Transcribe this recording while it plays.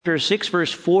Chapter 6,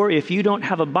 verse 4, if you don't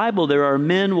have a Bible, there are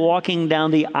men walking down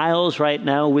the aisles right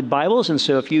now with Bibles. And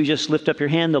so if you just lift up your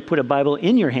hand, they'll put a Bible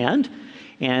in your hand.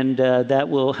 And that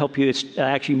will help you. It's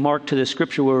actually marked to the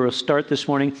scripture where we'll start this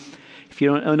morning. If you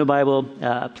don't own a Bible,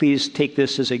 please take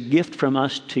this as a gift from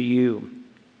us to you.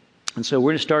 And so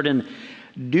we're going to start in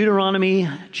Deuteronomy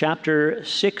chapter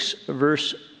 6,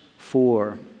 verse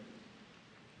 4.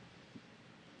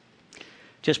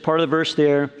 Just part of the verse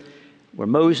there, where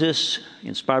Moses,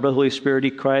 inspired by the Holy Spirit,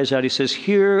 he cries out, he says,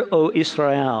 "Hear, O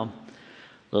Israel,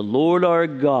 the Lord our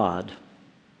God,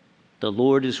 the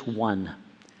Lord is one."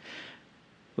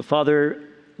 But Father,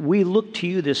 we look to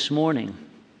you this morning.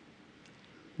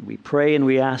 We pray and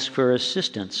we ask for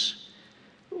assistance.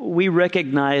 We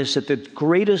recognize that the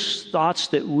greatest thoughts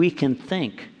that we can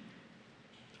think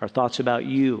are thoughts about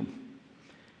you.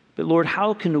 But Lord,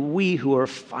 how can we who are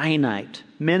finite,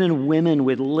 men and women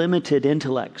with limited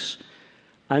intellects,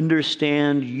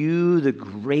 understand you, the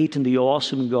great and the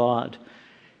awesome God,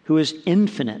 who is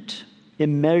infinite,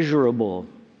 immeasurable,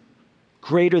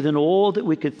 greater than all that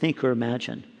we could think or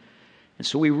imagine? And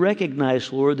so we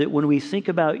recognize, Lord, that when we think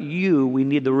about you, we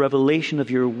need the revelation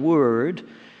of your word,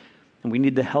 and we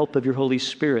need the help of your Holy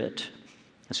Spirit.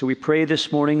 And so we pray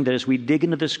this morning that as we dig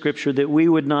into the scripture, that we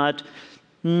would not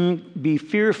be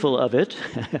fearful of it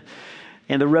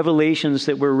and the revelations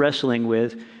that we're wrestling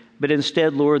with, but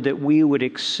instead, Lord, that we would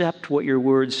accept what your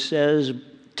word says,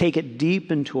 take it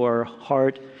deep into our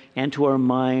heart and to our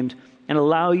mind, and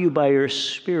allow you by your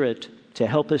Spirit to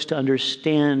help us to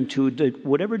understand to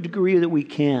whatever degree that we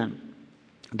can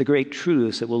the great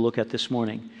truths that we'll look at this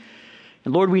morning.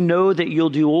 And Lord, we know that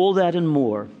you'll do all that and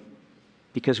more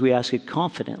because we ask it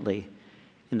confidently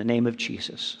in the name of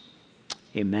Jesus.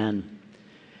 Amen.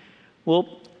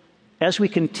 Well, as we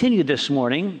continue this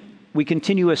morning, we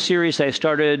continue a series I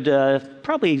started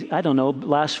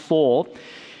last fall.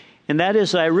 And that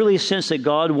is, I really sense that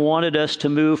God wanted us to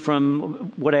move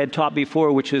from what I had taught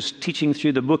before, which was teaching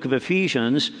through the book of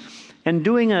Ephesians, and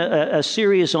doing a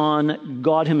series on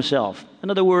God himself. In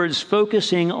other words,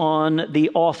 focusing on the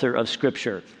author of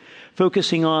Scripture,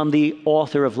 focusing on the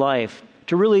author of life,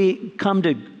 to really come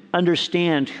to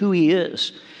understand who he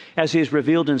is as he is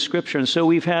revealed in Scripture. And so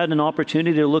we've had an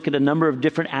opportunity to look at a number of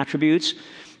different attributes,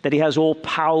 that he has all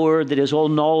power, that he has all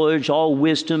knowledge, all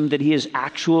wisdom, that he is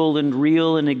actual and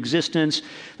real in existence,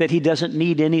 that he doesn't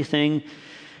need anything.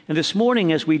 And this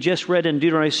morning, as we just read in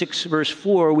Deuteronomy 6, verse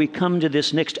 4, we come to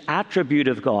this next attribute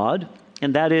of God,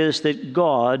 and that is that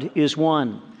God is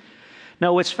one.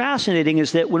 Now, what's fascinating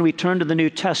is that when we turn to the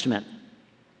New Testament,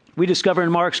 we discover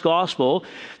in Mark's gospel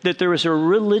that there was a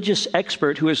religious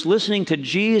expert who was listening to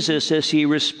Jesus as he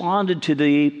responded to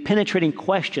the penetrating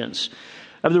questions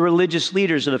of the religious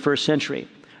leaders of the first century.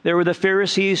 There were the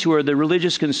Pharisees, who were the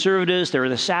religious conservatives. There were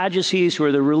the Sadducees, who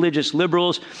were the religious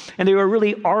liberals. And they were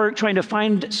really trying to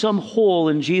find some hole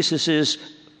in Jesus'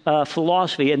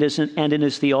 philosophy and in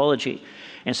his theology.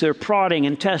 And so they're prodding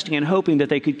and testing and hoping that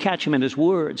they could catch him in his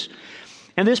words.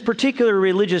 And this particular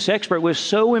religious expert was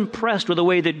so impressed with the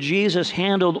way that Jesus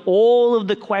handled all of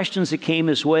the questions that came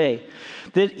his way,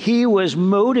 that he was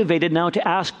motivated now to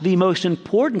ask the most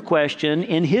important question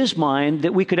in his mind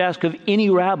that we could ask of any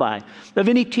rabbi, of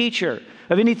any teacher,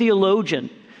 of any theologian.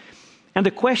 And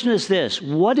the question is this: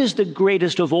 what is the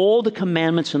greatest of all the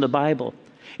commandments in the Bible?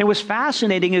 And what's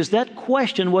fascinating is that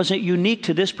question wasn't unique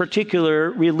to this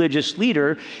particular religious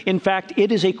leader. In fact,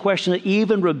 it is a question that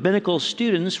even rabbinical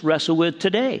students wrestle with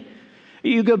today.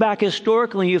 You go back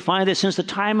historically and you find that since the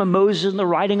time of Moses and the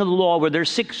writing of the law, where there's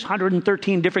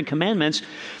 613 different commandments,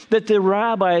 that the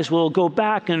rabbis will go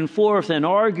back and forth and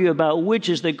argue about which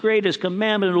is the greatest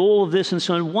commandment and all of this. And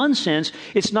so in one sense,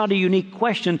 it's not a unique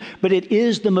question, but it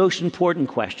is the most important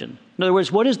question. In other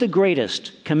words, what is the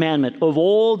greatest commandment of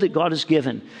all that God has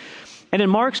given? And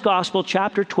in Mark's Gospel,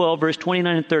 chapter 12, verse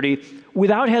 29 and 30,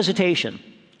 without hesitation,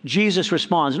 Jesus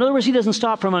responds. In other words, he doesn't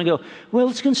stop for a moment and go, well,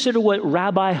 let's consider what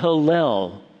Rabbi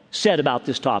Hillel said about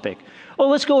this topic. Oh,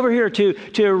 let's go over here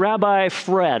to Rabbi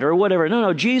Fred or whatever.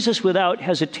 No, Jesus, without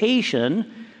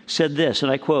hesitation, said this,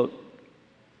 and I quote.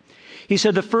 He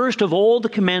said, the first of all the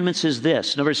commandments is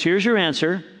this. In other words, here's your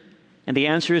answer, and the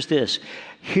answer is this: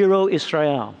 Hear, O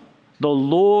Israel, the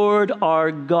Lord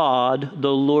our God,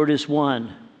 the Lord is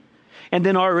one. And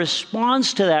then our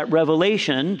response to that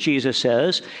revelation, Jesus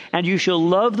says, and you shall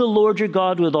love the Lord your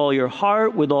God with all your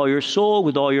heart, with all your soul,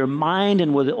 with all your mind,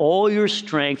 and with all your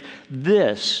strength.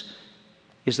 This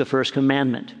is the first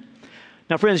commandment.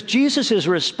 Now, friends, Jesus'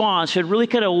 response should really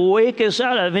kind of wake us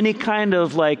out of any kind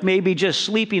of like maybe just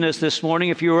sleepiness this morning.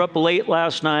 If you were up late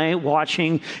last night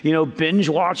watching, binge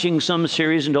watching some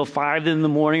series until 5 in the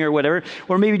morning or whatever,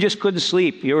 or maybe just couldn't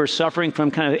sleep. You were suffering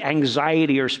from kind of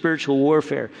anxiety or spiritual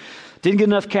warfare. Didn't get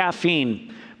enough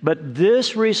caffeine. But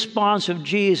this response of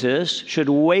Jesus should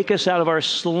wake us out of our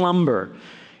slumber.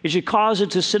 It should cause us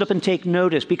to sit up and take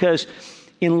notice, because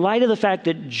in light of the fact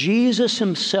that Jesus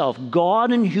himself,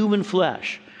 God in human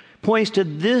flesh, points to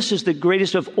this as the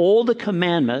greatest of all the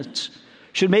commandments,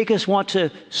 should make us want to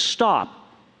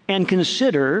stop and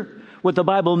consider what the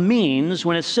Bible means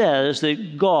when it says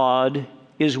that God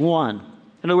is one.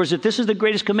 In other words, if this is the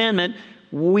greatest commandment,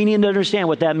 we need to understand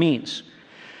what that means.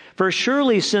 For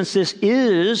surely, since this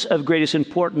is of greatest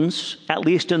importance, at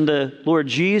least in the Lord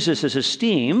Jesus'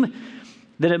 esteem,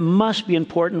 then it must be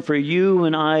important for you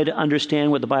and I to understand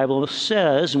what the Bible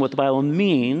says and what the Bible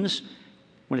means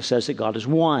when it says that God is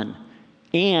one.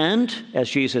 And, as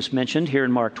Jesus mentioned here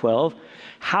in Mark 12,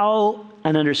 how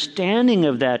an understanding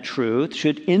of that truth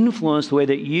should influence the way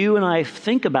that you and I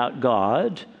think about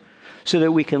God, so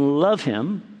that we can love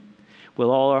him with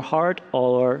all our heart,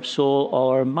 all our soul, all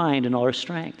our mind, and all our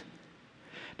strength.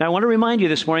 Now, I want to remind you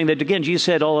this morning that, again, Jesus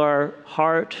said all our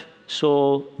heart,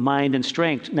 soul, mind, and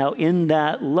strength. Now, in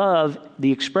that love,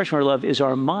 the expression of our love is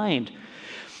our mind.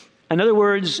 In other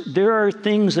words, there are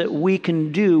things that we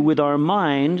can do with our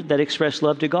mind that express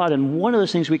love to God. And one of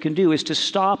those things we can do is to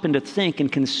stop and to think and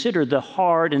consider the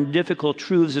hard and difficult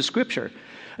truths of Scripture.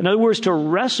 In other words, to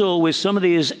wrestle with some of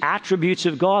these attributes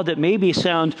of God that maybe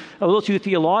sound a little too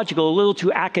theological, a little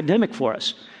too academic for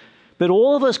us. But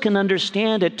all of us can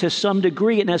understand it to some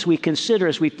degree, and as we consider,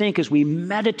 as we think, as we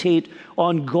meditate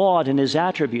on God and his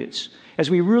attributes, as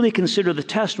we really consider the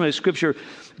testimony of Scripture,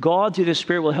 God through the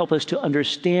Spirit will help us to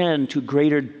understand to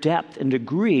greater depth and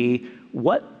degree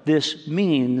what this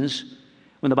means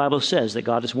when the Bible says that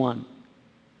God is one.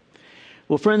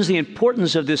 Well, friends, the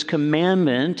importance of this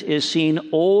commandment is seen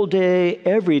all day,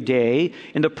 every day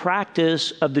in the practice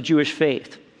of the Jewish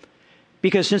faith.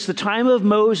 Because since the time of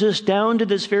Moses down to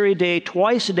this very day,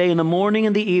 twice a day in the morning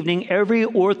and the evening, every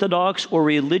Orthodox or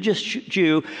religious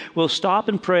Jew will stop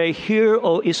and pray, "Hear,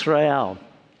 O Israel,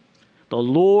 the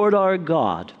Lord our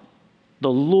God,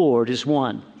 the Lord is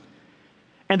one."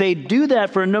 And they do that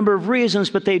for a number of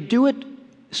reasons, but they do it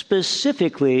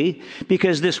specifically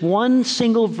because this one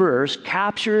single verse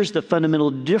captures the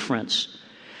fundamental difference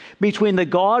between the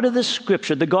God of the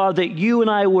Scripture, the God that you and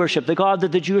I worship, the God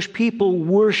that the Jewish people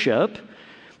worship,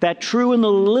 that true and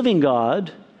the living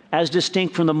God, as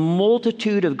distinct from the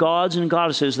multitude of gods and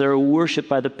goddesses that are worshipped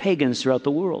by the pagans throughout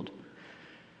the world.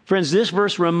 Friends, this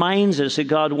verse reminds us that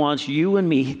God wants you and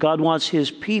me, God wants his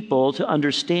people to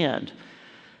understand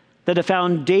that the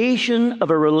foundation of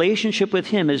a relationship with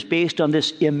him is based on this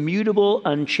immutable,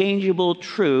 unchangeable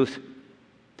truth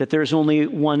that there's only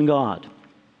one God.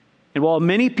 And while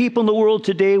many people in the world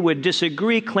today would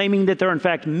disagree, claiming that there are in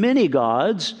fact many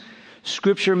gods,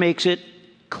 Scripture makes it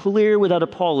clear without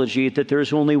apology that there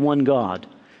is only one God.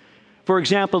 For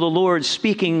example, the Lord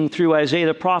speaking through Isaiah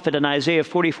the prophet in Isaiah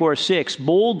 44:6,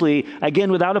 boldly,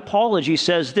 again without apology,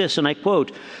 says this, and I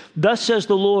quote, "Thus says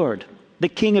the Lord, the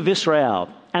King of Israel,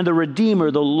 and the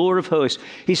Redeemer, the Lord of hosts.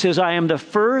 He says, I am the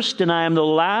first and I am the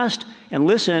last, and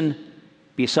listen,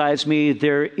 besides me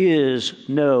there is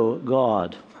no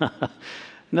God."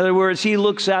 In other words, he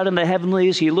looks out in the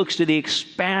heavenlies, he looks to the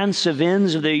expansive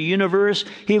ends of the universe,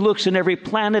 he looks in every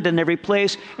planet and every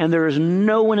place, and there is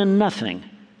no one and nothing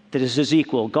that is his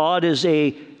equal. God is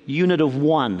a unit of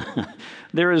one.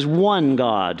 There is one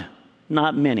God,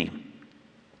 not many.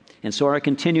 And so our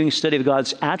continuing study of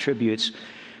God's attributes,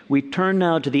 we turn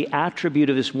now to the attribute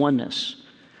of his oneness,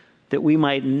 that we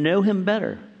might know him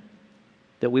better,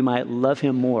 that we might love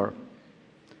him more.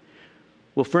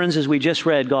 Well, friends, as we just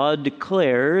read, God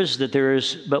declares that there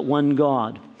is but one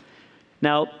God.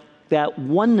 Now, that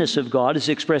oneness of God is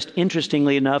expressed,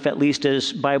 interestingly enough, at least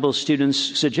as Bible students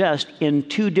suggest, in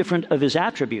two different of his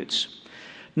attributes.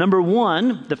 Number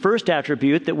one, the first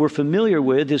attribute that we're familiar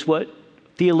with is what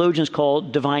theologians call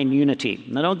divine unity.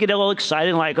 Now, don't get all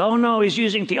excited like, oh no, he's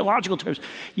using theological terms.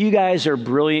 You guys are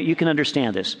brilliant. You can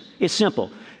understand this. It's simple.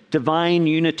 Divine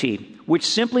unity, which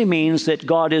simply means that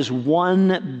God is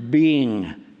one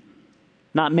being,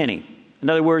 not many. In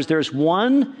other words, there's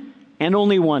one and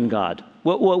only one God.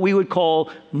 What we would call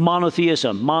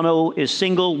monotheism. Mono is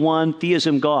single, one,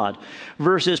 theism, God.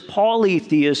 Versus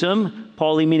polytheism,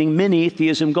 poly meaning many,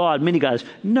 theism, God, many gods.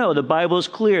 No, the Bible is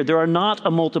clear. There are not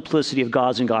a multiplicity of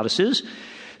gods and goddesses,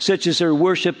 such as are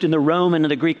worshipped in the Roman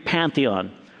and the Greek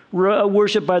pantheon.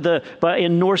 worshipped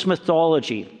in Norse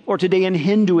mythology, or today in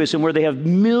Hinduism where they have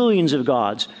millions of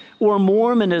gods, or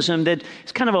Mormonism that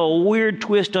is kind of a weird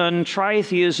twist on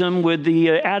tritheism with the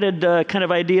added kind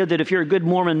of idea that if you're a good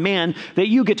Mormon man, that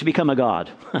you get to become a god.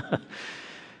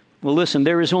 Well, listen,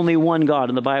 there is only one God,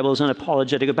 and the Bible is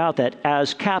unapologetic about that,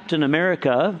 as Captain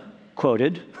America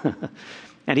quoted,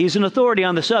 and he's an authority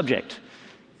on the subject.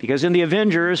 Because in the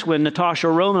Avengers, when Natasha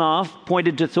Romanoff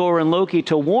pointed to Thor and Loki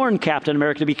to warn Captain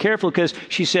America to be careful because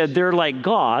she said they're like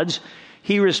gods,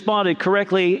 he responded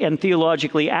correctly and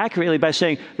theologically accurately by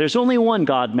saying, there's only one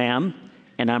God, ma'am,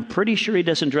 and I'm pretty sure he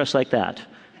doesn't dress like that.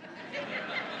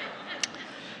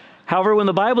 However, when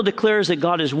the Bible declares that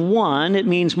God is one, it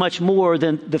means much more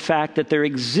than the fact that there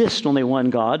exists only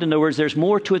one God. In other words, there's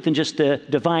more to it than just the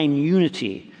divine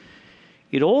unity.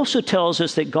 It also tells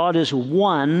us that God is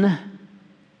one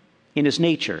in his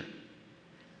nature,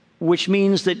 which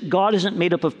means that God isn't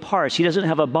made up of parts. He doesn't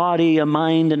have a body, a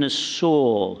mind, and a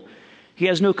soul. He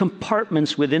has no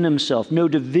compartments within himself, no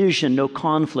division, no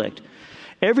conflict.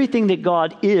 Everything that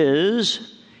God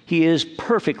is, he is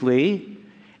perfectly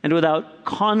and without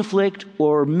conflict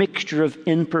or mixture of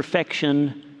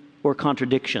imperfection or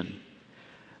contradiction.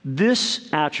 This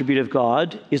attribute of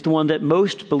God is the one that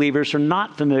most believers are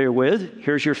not familiar with.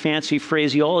 Here's your fancy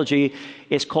phraseology.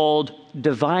 It's called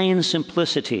divine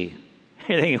simplicity.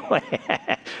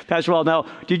 Pastor Paul, now,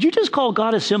 did you just call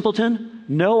God a simpleton?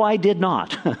 No, I did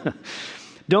not.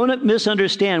 Don't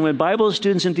misunderstand. When Bible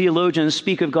students and theologians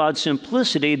speak of God's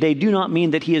simplicity, they do not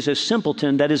mean that he is a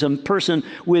simpleton, that is a person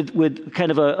with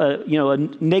kind of a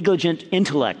negligent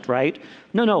intellect, right?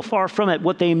 No, far from it.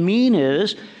 What they mean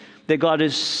is that God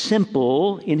is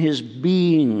simple in his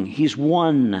being. He's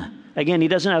one. Again, he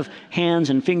doesn't have hands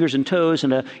and fingers and toes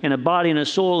and a body and a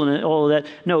soul and all of that.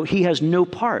 No, he has no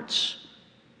parts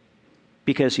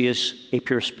because he is a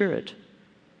pure spirit.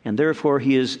 And therefore,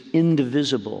 he is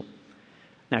indivisible.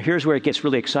 Now, here's where it gets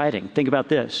really exciting. Think about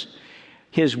this.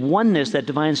 His oneness, that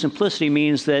divine simplicity,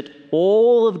 means that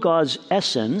all of God's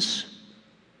essence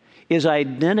is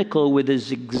identical with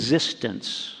his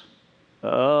existence.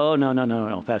 Oh,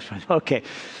 no, Pastor. Okay,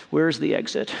 where's the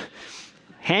exit?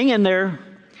 Hang in there.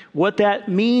 What that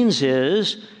means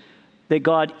is that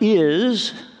God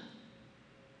is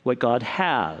what God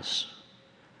has.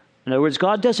 In other words,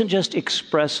 God doesn't just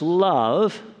express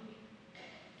love.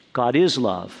 God is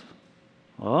love.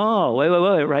 Oh,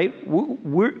 wait, right?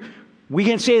 We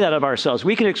can't say that of ourselves.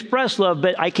 We can express love,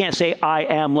 but I can't say I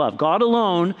am love. God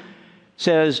alone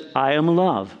says, I am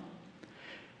love.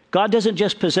 God doesn't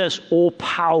just possess all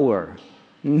power.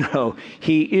 No,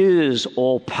 he is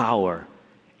all power.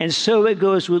 And so it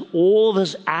goes with all of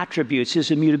his attributes,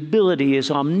 his immutability,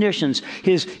 his omniscience,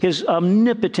 his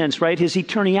omnipotence, right? His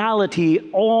eternality,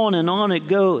 on and on it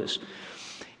goes.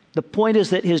 The point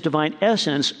is that his divine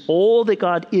essence, all that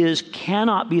God is,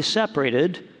 cannot be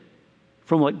separated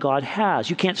from what God has.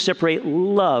 You can't separate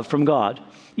love from God.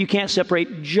 You can't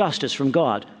separate justice from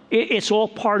God. It's all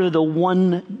part of the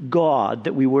one God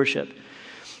that we worship.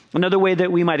 Another way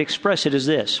that we might express it is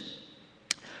this.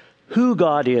 Who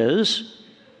God is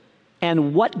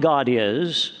and what God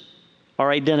is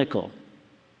are identical,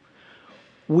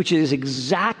 which is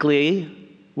exactly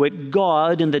what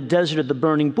God in the desert of the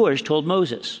burning bush told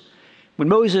Moses. When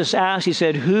Moses asked, he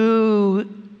said, who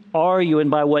are you and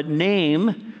by what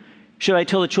name should I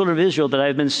tell the children of Israel that I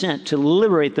have been sent to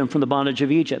liberate them from the bondage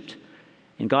of Egypt?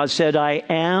 And God said, I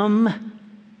am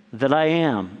that I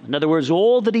am. In other words,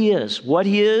 all that he is, what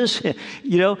he is,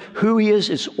 who he is,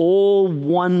 it's all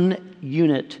one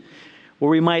unit. Or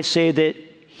we might say that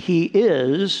he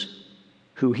is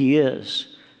who he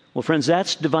is. Well, friends,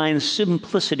 that's divine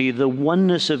simplicity, the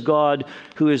oneness of God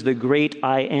who is the great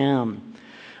I am.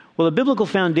 Well, the biblical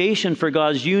foundation for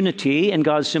God's unity and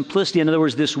God's simplicity, in other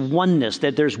words, this oneness,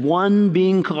 that there's one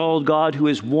being called God who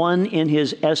is one in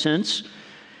his essence,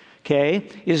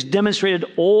 is demonstrated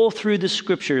all through the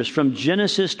scriptures from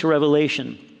Genesis to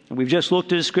Revelation. And we've just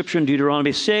looked at a scripture in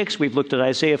Deuteronomy 6. We've looked at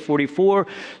Isaiah 44.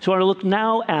 So I want to look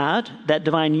now at that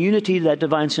divine unity, that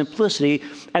divine simplicity,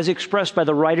 as expressed by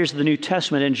the writers of the New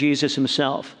Testament and Jesus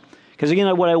himself. Because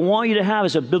again, what I want you to have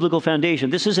is a biblical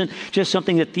foundation. This isn't just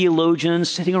something that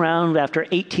theologians sitting around after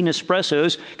 18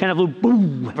 espressos kind of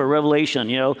boom, of a revelation,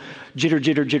 jitter,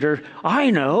 jitter, jitter.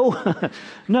 I know.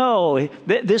 No,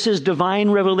 this is divine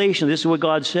revelation. This is what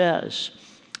God says.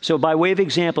 So by way of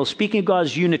example, speaking of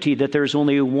God's unity, that there's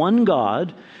only one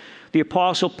God, the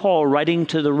Apostle Paul, writing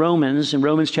to the Romans, in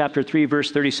Romans chapter 3, verse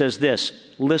 30, says this.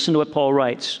 Listen to what Paul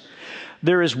writes.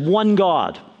 There is one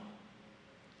God.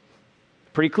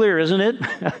 Pretty clear, isn't it?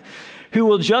 who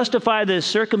will justify the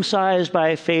circumcised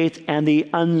by faith and the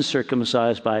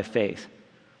uncircumcised by faith.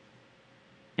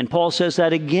 And Paul says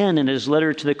that again in his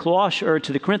letter to the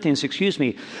Corinthians,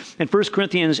 in 1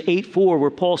 Corinthians 8:4, where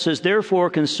Paul says, therefore,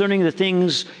 concerning the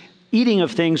things, eating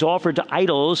of things offered to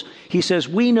idols, he says,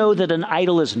 we know that an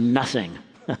idol is nothing.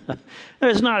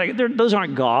 Those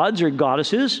aren't gods or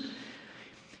goddesses.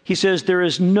 He says, there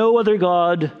is no other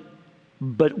God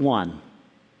but one.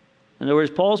 In other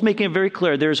words, Paul's making it very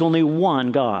clear, there's only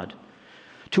one God.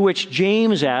 To which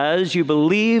James adds, you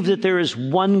believe that there is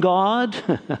one God?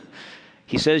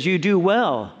 He says, you do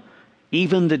well.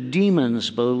 Even the demons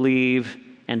believe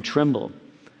and tremble.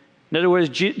 In other words,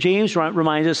 James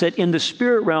reminds us that in the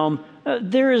spirit realm,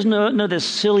 there is no this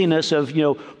silliness of,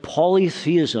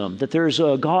 polytheism, that there's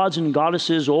gods and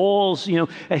goddesses, all,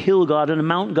 a hill god and a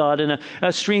mountain god and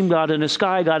a stream god and a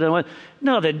sky god.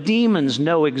 No, the demons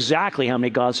know exactly how many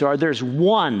gods there are. There's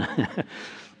one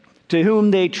to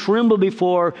whom they tremble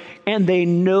before, and they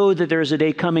know that there's a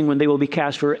day coming when they will be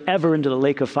cast forever into the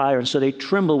lake of fire. And so they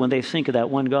tremble when they think of that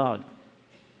one God.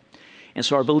 And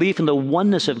so our belief in the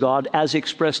oneness of God as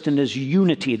expressed in his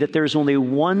unity, that there's only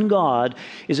one God,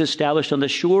 is established on the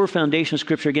sure foundation of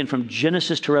Scripture, again, from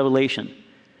Genesis to Revelation.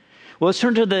 Well, let's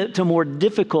turn to the more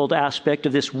difficult aspect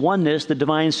of this oneness, the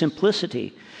divine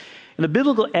simplicity. And the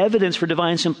biblical evidence for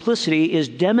divine simplicity is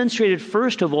demonstrated,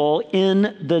 first of all,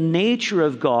 in the nature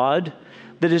of God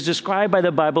that is described by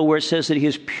the Bible, where it says that he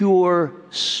is pure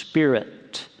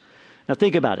spirit. Now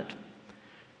think about it.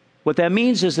 What that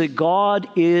means is that God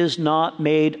is not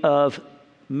made of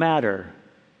matter.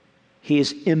 He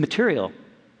is immaterial.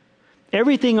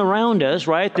 Everything around us,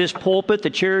 right? This pulpit,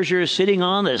 the chairs you're sitting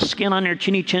on, the skin on your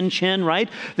chinny chin, right?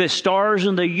 The stars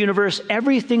in the universe,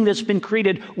 everything that's been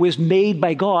created was made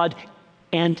by God,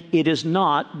 and it is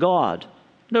not God.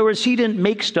 In other words, he didn't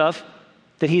make stuff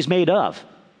that he's made of.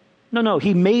 No,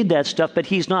 he made that stuff, but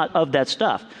he's not of that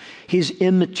stuff. He's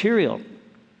immaterial.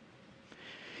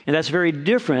 And that's very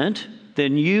different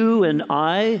than you and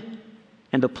I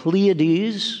and the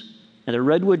Pleiades and the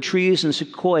redwood trees and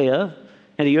sequoia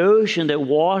and the ocean that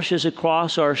washes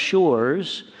across our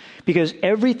shores, because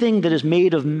everything that is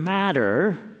made of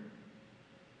matter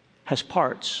has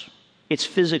parts. It's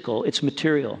physical, it's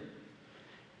material.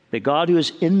 The God who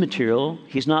is immaterial,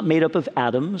 he's not made up of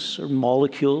atoms or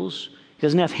molecules. He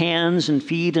doesn't have hands and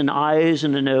feet and eyes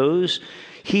and a nose.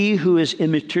 He who is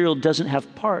immaterial doesn't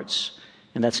have parts.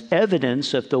 And that's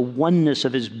evidence of the oneness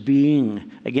of his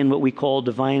being. Again, what we call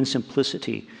divine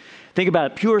simplicity. Think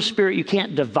about it. Pure spirit, you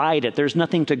can't divide it. There's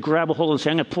nothing to grab a hold and say,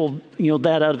 I'm going to pull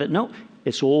that out of it. No,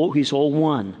 he's all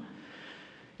one.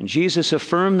 And Jesus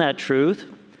affirmed that truth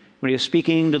when he was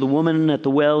speaking to the woman at the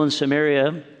well in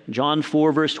Samaria, John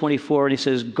 4, verse 24, and he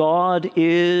says, God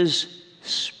is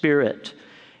spirit,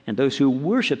 and those who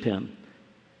worship him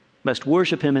must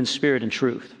worship him in spirit and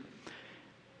truth.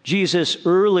 Jesus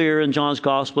earlier in John's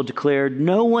gospel declared,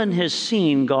 no one has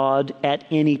seen God at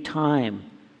any time.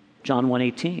 John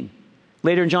 1:18.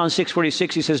 Later in John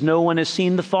 6:46, he says, no one has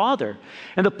seen the Father.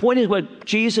 And the point is, what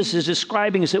Jesus is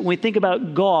describing is that when we think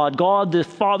about God, God the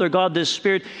Father, God the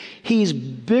Spirit, he's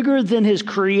bigger than his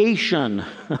creation.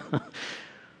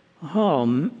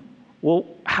 Well,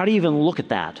 how do you even look at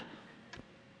that?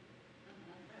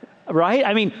 Right?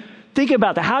 I mean, think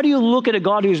about that. How do you look at a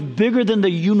God who's bigger than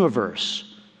the universe?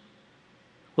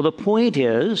 Well, the point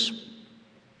is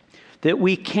that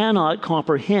we cannot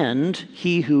comprehend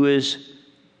he who is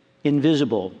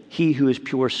invisible, he who is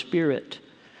pure spirit.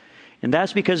 And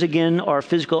that's because, again, our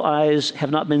physical eyes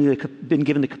have not been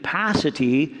given the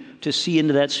capacity to see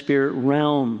into that spirit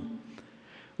realm,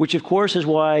 which, of course, is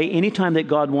why anytime that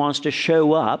God wants to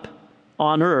show up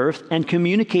on earth and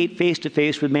communicate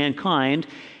face-to-face with mankind,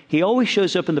 he always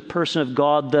shows up in the person of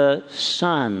God the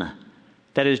Son,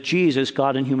 that is Jesus,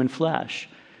 God in human flesh.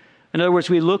 In other words,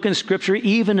 we look in Scripture,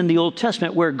 even in the Old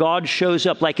Testament, where God shows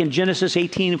up, like in Genesis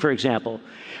 18, for example,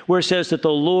 where it says that the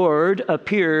Lord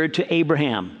appeared to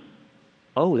Abraham.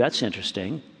 Oh, that's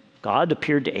interesting. God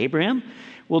appeared to Abraham?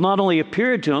 Well, not only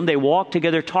appeared to him, they walked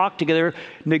together, talked together,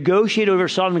 negotiated over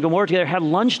Sodom and Gomorrah together, had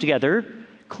lunch together.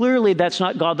 Clearly, that's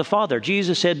not God the Father.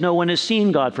 Jesus said, no one has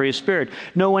seen God for his Spirit.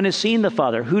 No one has seen the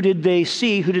Father. Who did they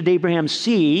see? Who did Abraham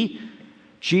see?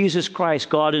 Jesus Christ,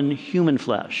 God in human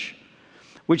flesh.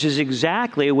 Which is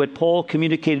exactly what Paul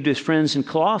communicated to his friends in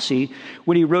Colossae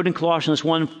when he wrote in Colossians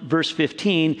 1, verse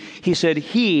 15. He said,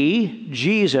 he,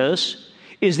 Jesus,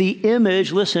 is the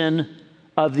image, listen,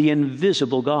 of the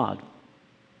invisible God.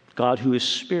 God who is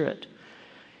spirit.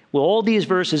 Well, all these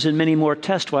verses and many more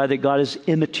testify that God is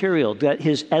immaterial, that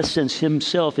his essence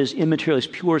himself is immaterial, is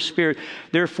pure spirit.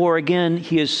 Therefore, again,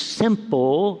 he is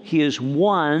simple, he is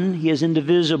one, he is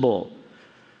indivisible.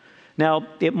 Now,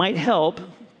 it might help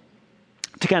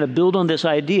to kind of build on this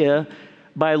idea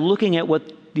by looking at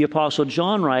what the Apostle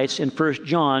John writes in 1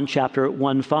 John chapter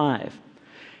 1:5,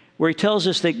 where he tells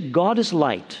us that God is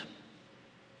light,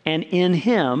 and in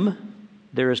him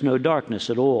there is no darkness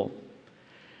at all.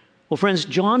 Well, friends,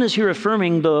 John is here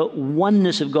affirming the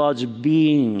oneness of God's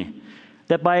being,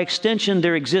 that by extension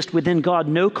there exist within God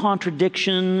no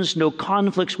contradictions, no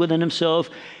conflicts within himself.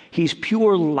 He's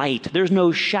pure light. There's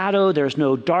no shadow, there's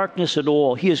no darkness at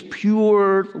all. He is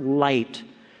pure light.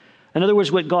 In other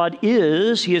words, what God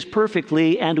is, he is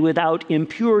perfectly and without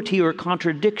impurity or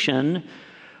contradiction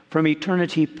from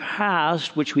eternity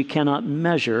past, which we cannot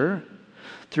measure,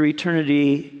 through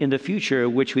eternity in the future,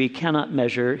 which we cannot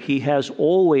measure. He has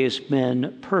always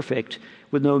been perfect,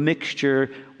 with no mixture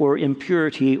or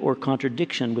impurity or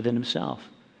contradiction within himself.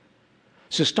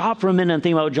 So stop for a minute and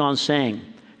think about what John's saying.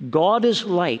 God is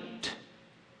light,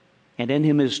 and in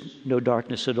him is no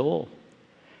darkness at all.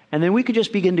 And then we could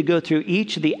just begin to go through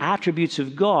each of the attributes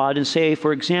of God and say,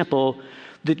 for example,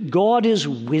 that God is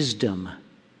wisdom,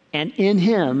 and in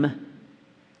him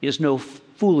is no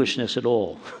foolishness at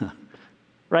all.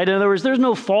 Right? In other words, there's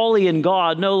no folly in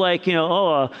God, no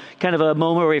kind of a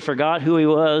moment where he forgot who he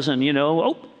was and,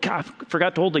 God,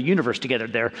 forgot to hold the universe together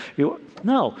there.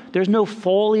 No, there's no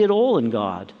folly at all in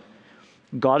God.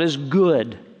 God is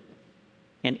good,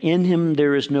 and in him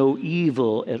there is no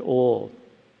evil at all.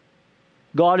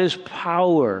 God is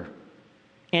power,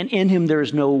 and in him there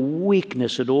is no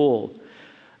weakness at all.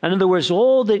 In other words,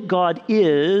 all that God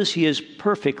is, he is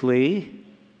perfectly,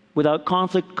 without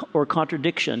conflict or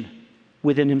contradiction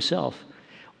within himself.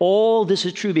 All this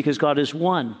is true because God is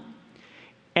one.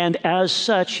 And as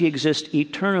such, he exists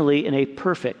eternally in a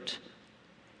perfect,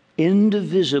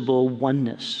 indivisible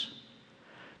oneness.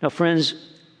 Now, friends,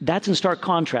 that's in stark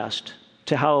contrast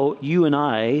to how you and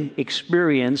I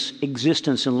experience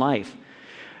existence in life.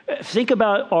 Think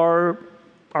about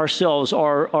ourselves,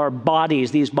 our bodies,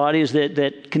 these bodies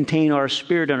that contain our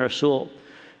spirit and our soul.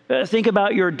 Think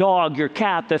about your dog, your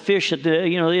cat, the fish in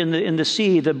the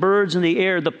sea, the birds in the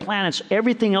air, the planets.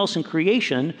 Everything else in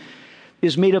creation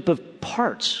is made up of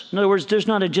parts. In other words, there's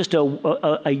not just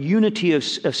a unity of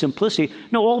simplicity.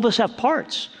 No, all of us have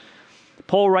parts.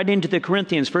 Paul, writing to the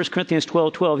Corinthians, 1 Corinthians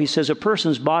 12:12, he says, a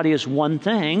person's body is one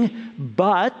thing,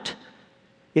 but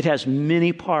it has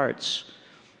many parts.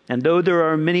 And though there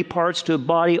are many parts to a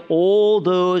body, all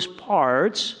those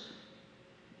parts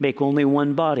make only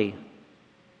one body.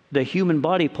 The human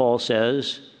body, Paul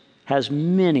says, has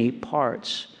many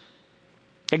parts.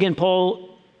 Again,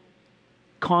 Paul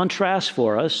contrasts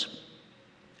for us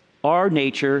our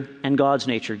nature and God's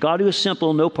nature. God who is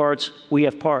simple, no parts, we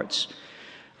have parts.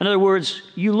 In other words,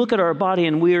 you look at our body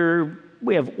and we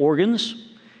have organs,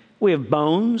 we have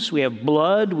bones, we have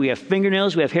blood, we have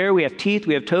fingernails, we have hair, we have teeth,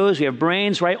 we have toes, we have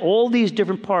brains, right? All these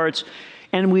different parts.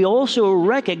 And we also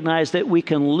recognize that we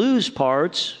can lose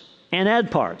parts and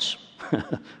add parts.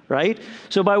 Right?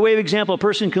 So by way of example, a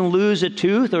person can lose a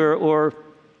tooth or,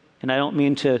 and I don't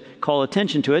mean to call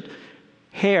attention to it,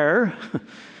 hair,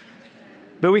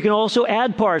 but we can also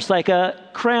add parts like a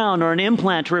crown or an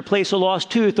implant to replace a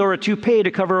lost tooth or a toupee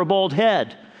to cover a bald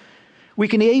head. We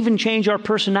can even change our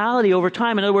personality over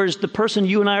time. In other words, the person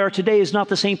you and I are today is not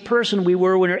the same person we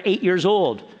were when we were 8 years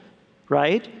old,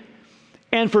 right?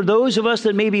 And for those of us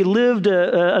that maybe lived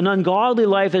an ungodly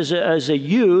life as a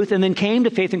youth and then came to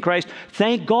faith in Christ,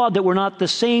 thank God that we're not the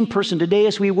same person today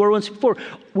as we were once before.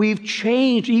 We've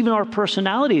changed. Even our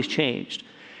personality has changed.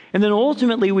 And then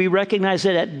ultimately we recognize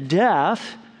that at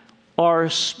death, our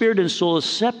spirit and soul is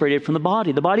separated from the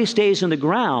body. The body stays in the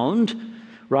ground,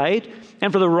 right?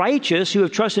 And for the righteous who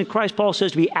have trusted in Christ, Paul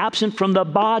says to be absent from the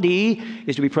body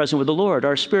is to be present with the Lord.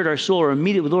 Our spirit, our soul are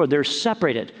immediate with the Lord. They're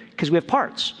separated because we have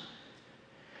parts.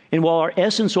 And while our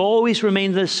essence always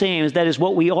remains the same, that is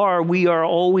what we are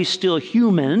always still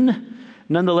human.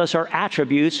 Nonetheless, our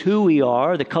attributes, who we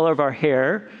are, the color of our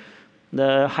hair,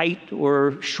 the height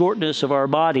or shortness of our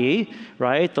body,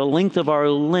 right, the length of our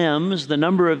limbs, the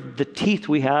number of the teeth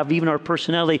we have, even our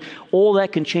personality, all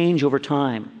that can change over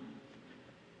time.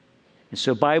 And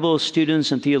so Bible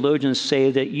students and theologians say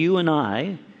that you and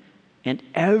I and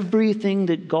everything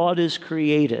that God has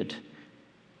created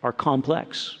are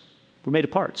complex. We're made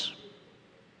of parts.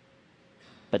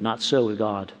 But not so with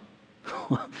God.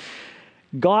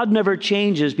 God never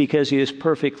changes because he is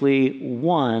perfectly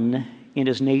one in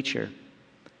his nature.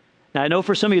 Now, I know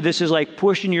for some of you this is like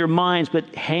pushing your minds,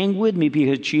 but hang with me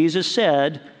because Jesus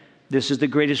said This is the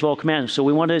greatest of all commandments. So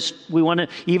we want to,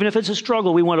 even if it's a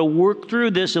struggle, we want to work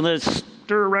through this and let it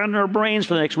stir around in our brains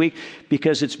for the next week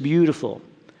because it's beautiful.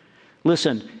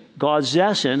 Listen, God's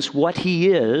essence, what he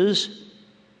is,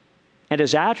 and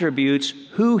his attributes,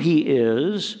 who he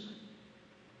is,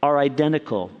 are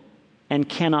identical and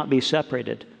cannot be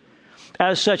separated.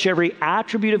 As such, every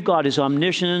attribute of God, his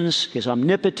omniscience, his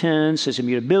omnipotence, his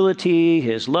immutability,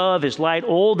 his love, his light,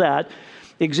 all that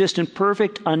exist in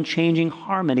perfect, unchanging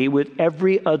harmony with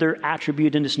every other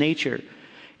attribute in his nature.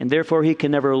 And therefore, he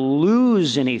can never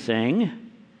lose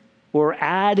anything or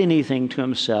add anything to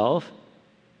himself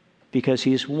because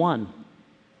he's one.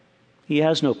 He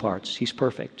has no parts. He's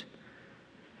perfect.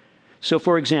 So,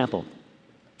 for example,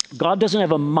 God doesn't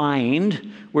have a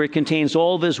mind where it contains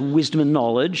all of his wisdom and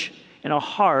knowledge and a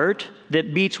heart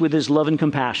that beats with his love and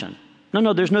compassion.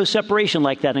 No, there's no separation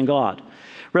like that in God.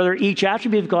 Rather, each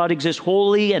attribute of God exists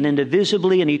wholly and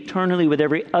indivisibly and eternally with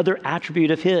every other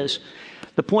attribute of his.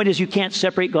 The point is you can't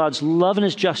separate God's love and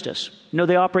his justice. No,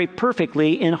 they operate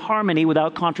perfectly in harmony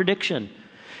without contradiction.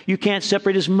 You can't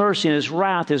separate his mercy and his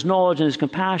wrath, his knowledge and his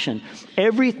compassion.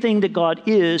 Everything that God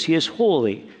is, he is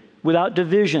holy, without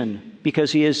division,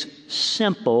 because he is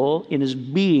simple in his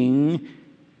being.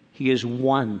 He is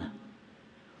one.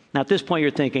 Now, at this point,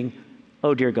 you're thinking,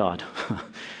 oh, dear God,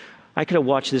 I could have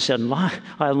watched this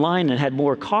online and had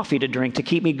more coffee to drink to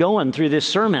keep me going through this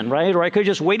sermon, right? Or I could have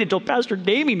just waited till Pastor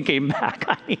Damien came back.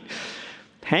 I mean,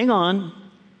 hang on.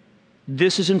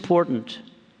 This is important.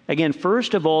 Again,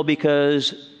 first of all,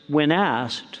 because when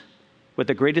asked what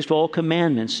the greatest of all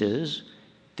commandments is,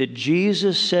 that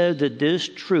Jesus said that this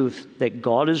truth, that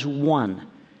God is one,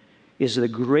 is the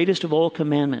greatest of all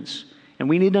commandments. And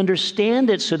we need to understand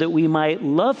it so that we might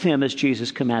love him as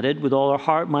Jesus commanded with all our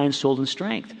heart, mind, soul, and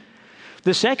strength.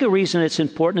 The second reason it's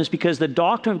important is because the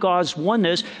doctrine of God's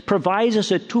oneness provides us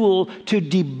a tool to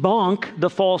debunk the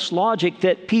false logic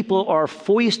that people are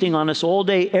foisting on us all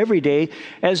day, every day,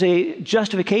 as a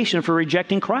justification for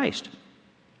rejecting Christ.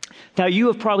 Now, you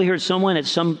have probably heard someone at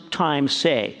some time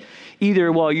say,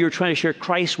 either while you're trying to share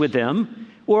Christ with them,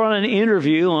 or on an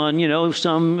interview on,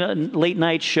 some late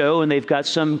night show, and they've got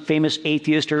some famous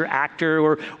atheist or actor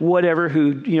or whatever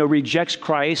who, rejects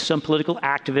Christ, some political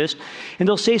activist, and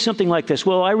they'll say something like this,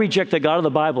 well, I reject the God of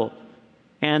the Bible.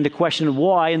 And the question of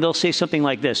why, and they'll say something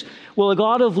like this, well, a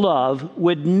God of love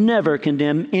would never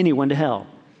condemn anyone to hell.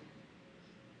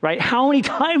 Right? How many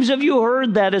times have you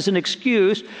heard that as an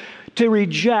excuse to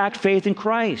reject faith in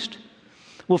Christ?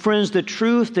 Well, friends, the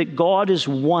truth that God is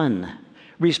one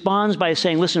responds by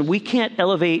saying, listen, we can't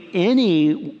elevate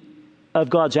any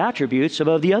of God's attributes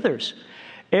above the others.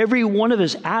 Every one of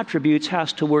his attributes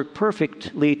has to work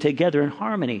perfectly together in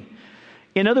harmony.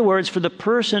 In other words, for the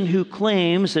person who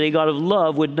claims that a God of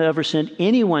love would never send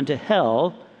anyone to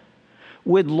hell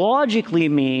would logically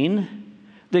mean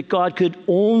that God could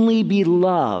only be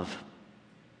love.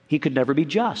 He could never be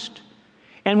just.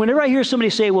 And whenever I hear somebody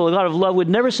say, well, a God of love would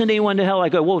never send anyone to hell, I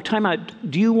go, whoa, time out.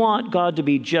 Do you want God to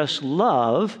be just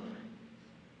love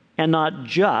and not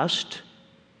just,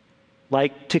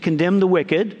 like to condemn the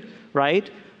wicked, right?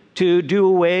 To do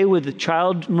away with the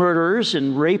child murderers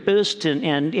and rapists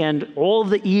and all of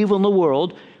the evil in the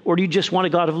world? Or do you just want a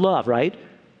God of love, right?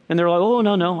 And they're like, oh,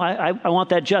 no, I want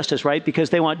that justice, right? Because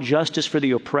they want justice for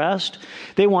the oppressed.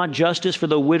 They want justice for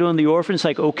the widow and the orphan. It's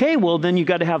like, okay, well, then you've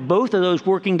got to have both of those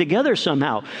working together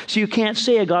somehow. So you can't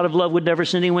say a God of love would never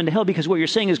send anyone to hell, because what you're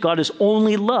saying is God is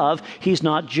only love. He's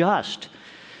not just.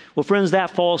 Well, friends,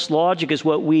 that false logic is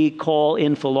what we call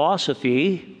in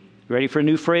philosophy, ready for a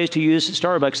new phrase to use at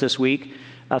Starbucks this week,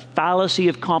 a fallacy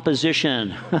of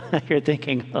composition. You're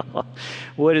thinking, oh,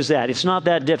 what is that? It's not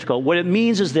that difficult. What it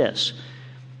means is this.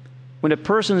 When a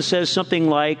person says something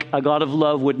like a God of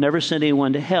love would never send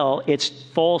anyone to hell, it's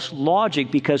false logic,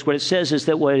 because what it says is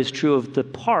that what is true of the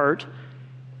part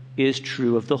is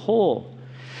true of the whole.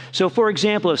 So, for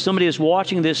example, if somebody is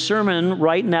watching this sermon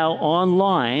right now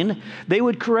online, they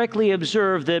would correctly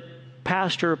observe that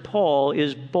Pastor Paul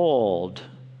is bald,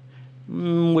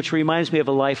 which reminds me of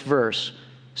a life verse.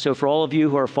 So for all of you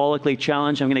who are follically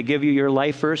challenged, I'm going to give you your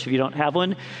life verse if you don't have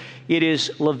one. It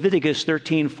is Leviticus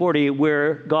 13:40,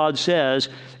 where God says,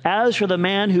 as for the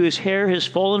man whose hair has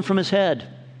fallen from his head,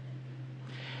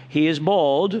 he is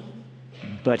bald,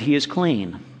 but he is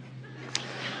clean.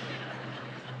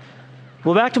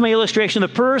 Well, back to my illustration. The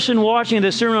person watching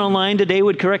this sermon online today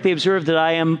would correctly observe that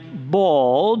I am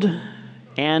bald,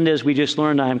 and as we just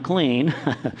learned, I am clean.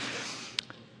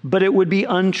 But it would be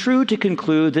untrue to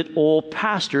conclude that all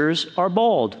pastors are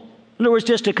bald. In other words,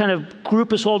 just to kind of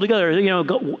group us all together,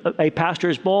 a pastor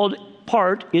is bald,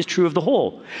 part is true of the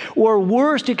whole. Or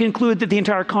worse, to conclude that the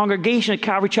entire congregation at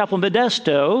Calvary Chapel in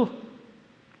Modesto,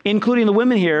 including the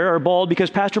women here, are bald because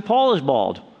Pastor Paul is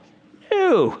bald.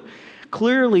 No.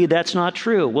 Clearly, that's not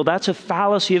true. Well, that's a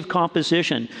fallacy of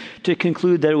composition. To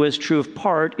conclude that it was true of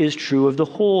part is true of the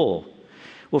whole.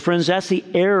 Well, friends, that's the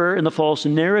error in the false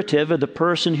narrative of the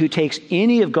person who takes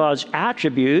any of God's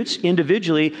attributes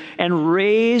individually and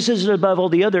raises it above all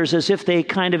the others as if they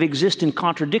kind of exist in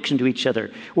contradiction to each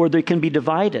other, or they can be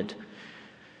divided.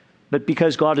 But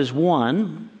because God is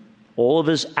one, all of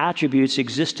his attributes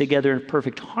exist together in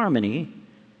perfect harmony,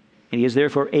 and he is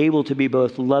therefore able to be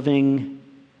both loving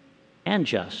and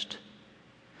just.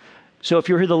 So if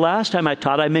you were here the last time I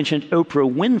taught, I mentioned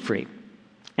Oprah Winfrey.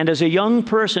 And as a young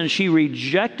person, she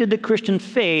rejected the Christian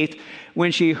faith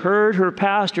when she heard her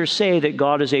pastor say that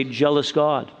God is a jealous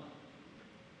God.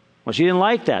 Well, she didn't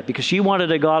like that because she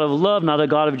wanted a God of love, not a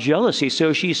God of jealousy.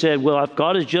 So she said, well, if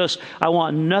God is just, I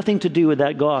want nothing to do with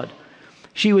that God.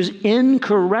 She was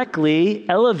incorrectly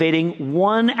elevating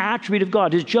one attribute of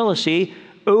God, his jealousy,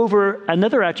 over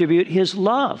another attribute, his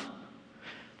love.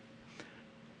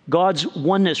 God's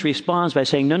oneness responds by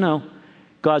saying, no,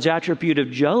 God's attribute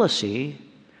of jealousy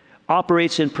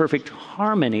operates in perfect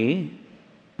harmony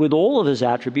with all of his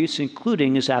attributes,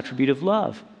 including his attribute of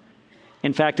love.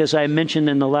 In fact, as I mentioned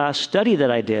in the last study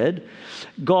that I did,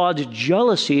 God's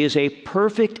jealousy is a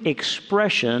perfect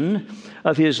expression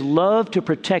of his love to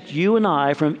protect you and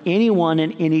I from anyone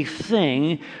and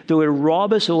anything that would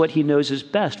rob us of what he knows is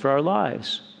best for our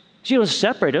lives. So you don't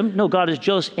separate them. No, God is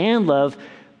jealous and love,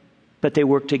 but they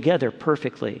work together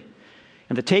perfectly.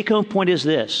 And the take-home point is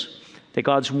this, that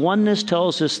God's oneness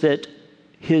tells us that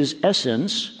his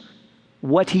essence,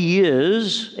 what he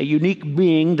is, a unique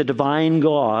being, the divine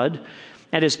God,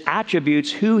 and his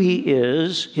attributes, who he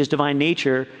is, his divine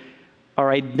nature,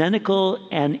 are identical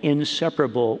and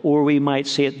inseparable. Or we might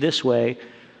say it this way,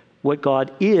 what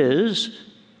God is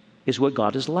what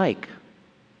God is like.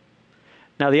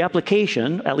 Now the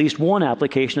application, at least one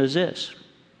application, is this.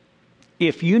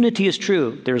 If unity is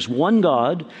true, there's one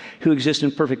God who exists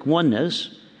in perfect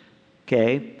oneness,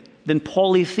 okay, then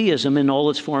polytheism in all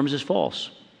its forms is false.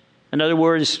 In other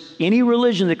words, any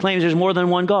religion that claims there's more than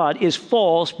one God is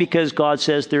false because God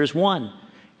says there's one,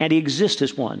 and he exists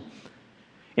as one.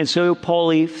 And so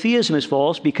polytheism is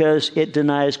false because it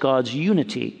denies God's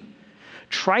unity.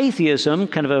 Tritheism,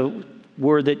 kind of a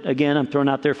word that, again, I'm throwing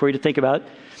out there for you to think about,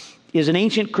 is an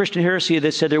ancient Christian heresy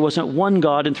that said there wasn't one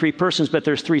God in three persons, but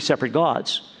there's three separate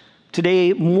gods.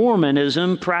 Today,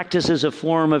 Mormonism practices a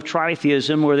form of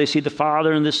tritheism where they see the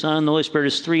Father and the Son and the Holy Spirit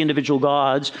as three individual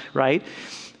gods, right?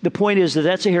 The point is that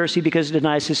that's a heresy because it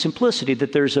denies his simplicity,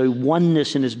 that there's a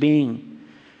oneness in his being.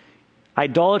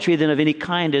 Idolatry, then, of any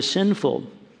kind is sinful.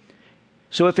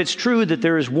 So if it's true that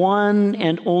there is one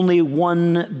and only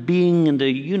one being in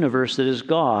the universe that is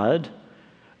God,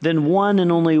 then one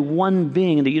and only one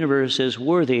being in the universe is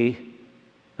worthy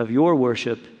of your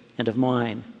worship and of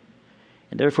mine.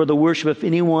 And therefore the worship of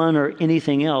anyone or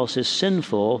anything else is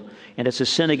sinful, and it's a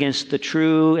sin against the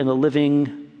true and the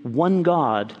living one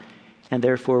God, and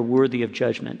therefore worthy of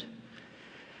judgment.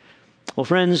 Well,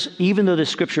 friends, even though the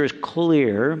scripture is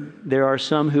clear, there are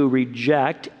some who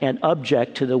reject and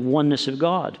object to the oneness of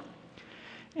God.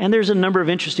 And there's a number of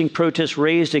interesting protests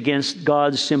raised against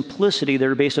God's simplicity that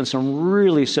are based on some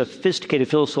really sophisticated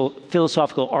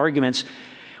philosophical arguments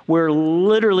where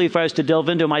literally, if I was to delve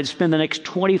into them, I'd spend the next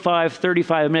 25,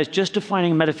 35 minutes just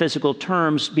defining metaphysical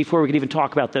terms before we could even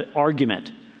talk about the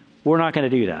argument. We're not going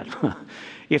to do that.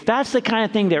 If that's the kind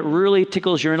of thing that really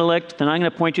tickles your intellect, then I'm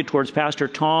going to point you towards Pastor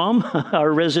Tom,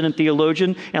 our resident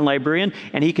theologian and librarian,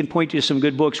 and he can point you to some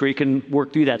good books where you can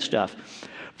work through that stuff.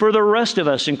 For the rest of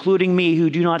us, including me, who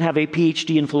do not have a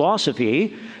PhD in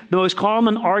philosophy, the most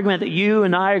common argument that you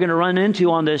and I are going to run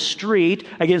into on this street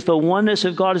against the oneness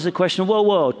of God is the question,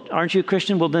 whoa, aren't you a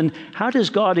Christian? Well, then how does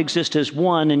God exist as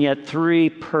one and yet three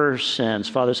persons,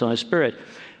 Father, Son, and Spirit?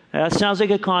 That sounds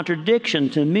like a contradiction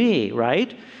to me,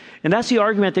 right? And that's the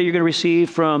argument that you're going to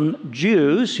receive from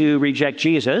Jews who reject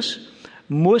Jesus,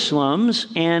 Muslims,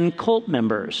 and cult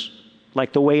members,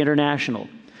 like the Way International,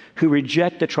 who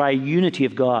reject the triunity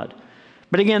of God.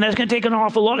 But again, that's going to take an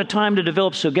awful lot of time to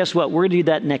develop, so guess what? We're going to do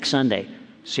that next Sunday.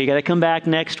 So you got to come back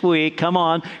next week. Come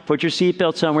on, put your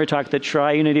seatbelts on. We're going to talk the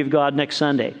triunity of God next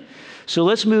Sunday. So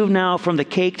let's move now from the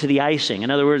cake to the icing.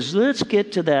 In other words, let's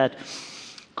get to that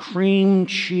cream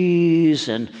cheese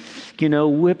and,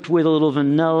 whipped with a little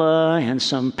vanilla and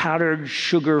some powdered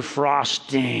sugar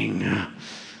frosting.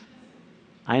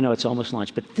 I know it's almost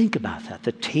lunch, but think about that,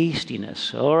 the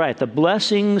tastiness. All right, the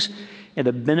blessings and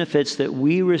the benefits that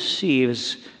we receive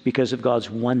is because of God's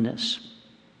oneness.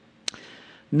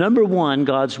 Number one,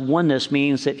 God's oneness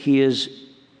means that he is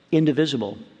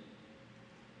indivisible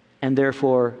and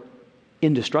therefore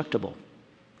indestructible.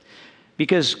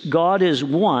 Because God is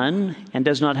one and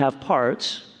does not have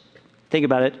parts, think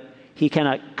about it, he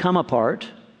cannot come apart,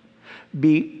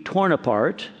 be torn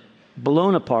apart,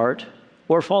 blown apart,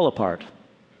 or fall apart.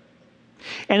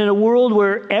 And in a world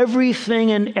where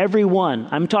everything and everyone,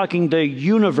 I'm talking the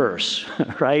universe,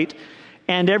 right?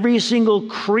 And every single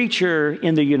creature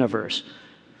in the universe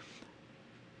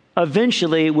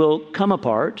eventually will come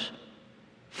apart,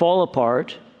 fall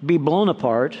apart, be blown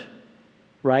apart,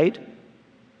 right?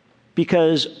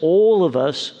 Because all of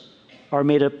us are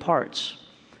made of parts.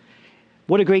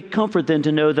 What a great comfort then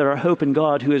to know that our hope in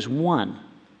God, who is one,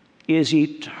 is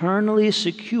eternally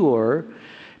secure,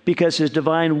 because his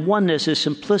divine oneness, his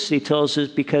simplicity tells us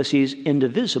because he's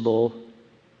indivisible,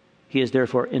 he is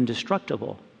therefore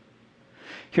indestructible.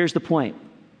 Here's the point.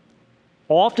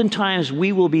 Oftentimes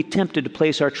we will be tempted to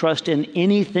place our trust in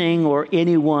anything or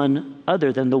anyone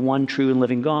other than the one true and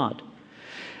living God.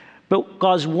 But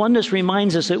God's oneness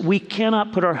reminds us that we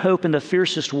cannot put our hope in the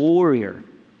fiercest warrior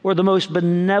or the most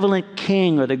benevolent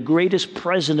king or the greatest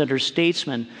president or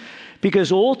statesman,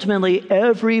 because ultimately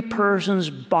every person's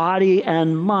body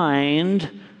and mind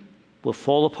will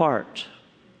fall apart.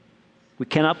 We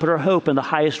cannot put our hope in the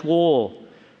highest wall,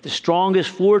 the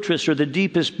strongest fortress, or the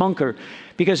deepest bunker,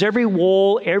 because every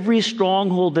wall, every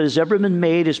stronghold that has ever been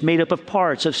made is made up of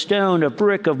parts, of stone, of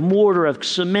brick, of mortar, of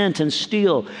cement and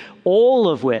steel, all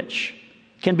of which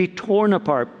can be torn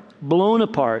apart, blown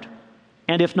apart,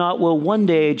 and if not, will one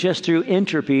day, just through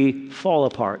entropy, fall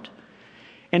apart.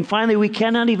 And finally, we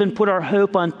cannot even put our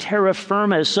hope on terra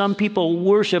firma, as some people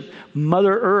worship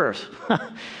Mother Earth.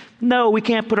 No, we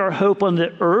can't put our hope on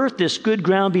the earth, this good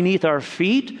ground beneath our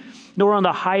feet, nor on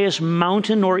the highest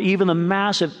mountain, nor even the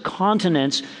massive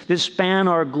continents that span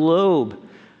our globe.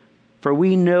 For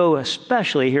we know,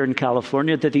 especially here in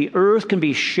California, that the earth can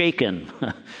be shaken,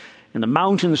 and the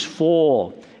mountains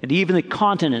fall, and even the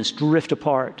continents drift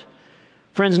apart.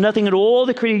 Friends, nothing in all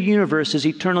the created universe is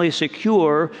eternally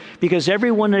secure, because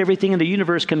everyone and everything in the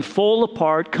universe can fall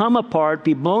apart, come apart,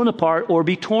 be blown apart, or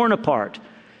be torn apart,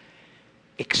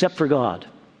 except for God,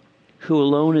 who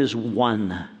alone is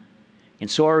one.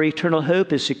 And so our eternal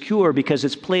hope is secure because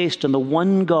it's placed in the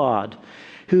one God,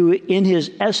 who in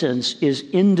his essence is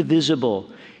indivisible.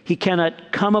 He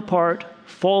cannot come apart,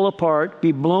 fall apart,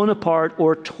 be blown apart,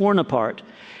 or torn apart.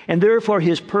 And therefore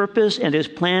his purpose and his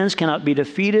plans cannot be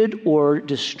defeated or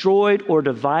destroyed or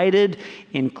divided,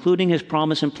 including his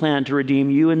promise and plan to redeem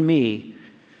you and me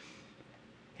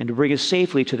and to bring us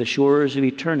safely to the shores of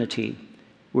eternity,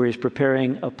 where he's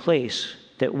preparing a place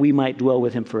that we might dwell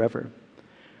with him forever.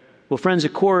 Well, friends, the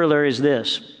corollary is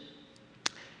this.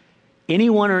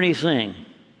 Anyone or anything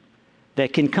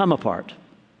that can come apart,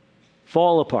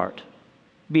 fall apart,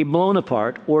 be blown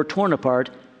apart, or torn apart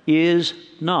is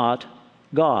not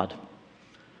God.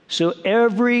 So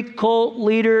every cult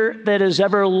leader that has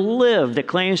ever lived that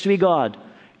claims to be God,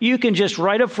 you can just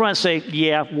right up front say,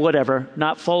 yeah, whatever,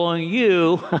 not following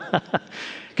you.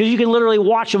 Because you can literally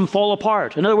watch them fall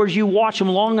apart. In other words, you watch them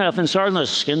long enough and suddenly the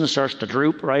skin starts to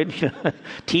droop, right?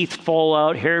 Teeth fall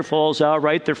out, hair falls out,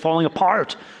 right? They're falling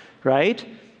apart, right?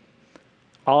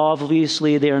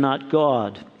 Obviously, they are not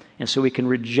God, and so we can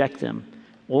reject them.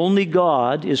 Only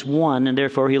God is one, and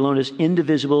therefore he alone is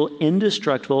indivisible,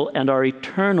 indestructible, and our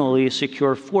eternally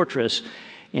secure fortress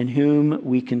in whom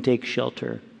we can take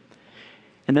shelter.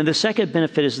 And then the second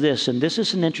benefit is this, and this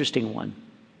is an interesting one.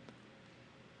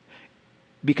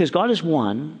 Because God is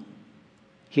one,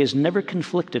 he is never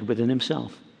conflicted within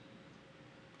himself.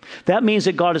 That means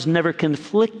that God is never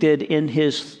conflicted in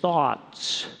his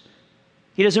thoughts.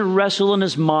 He doesn't wrestle in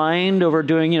his mind over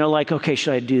doing, like, okay,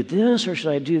 should I do this or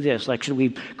should I do this? Like, should we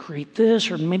create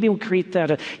this or maybe we'll create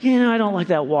that? I don't like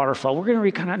that waterfall. We're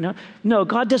going to No,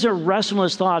 God doesn't wrestle in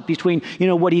his thought between,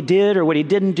 what he did or what he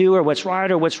didn't do or what's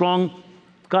right or what's wrong.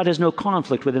 God has no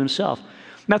conflict within himself.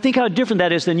 Now think how different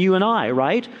that is than you and I,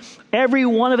 right? Every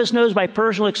one of us knows by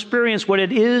personal experience what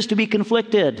it is to be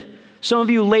conflicted. Some of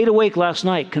you laid awake last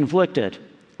night, conflicted,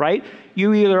 right?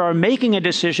 You either are making a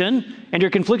decision and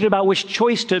you're conflicted about which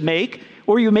choice to make,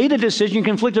 or you made a decision and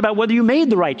conflicted about whether you made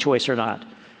the right choice or not.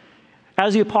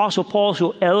 As the Apostle Paul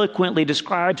so eloquently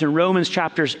describes in Romans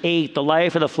chapters 8, the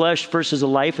life of the flesh versus the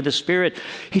life of the spirit,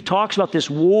 he talks about this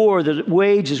war that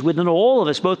wages within all of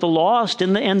us, both the lost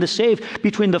and the saved,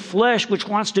 between the flesh, which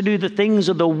wants to do the things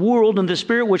of the world, and the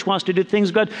spirit, which wants to do things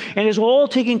of God. And it's all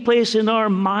taking place in our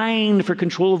mind for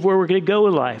control of where we're going to go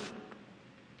in life.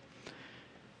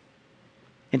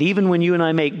 And even when you and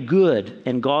I make good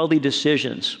and godly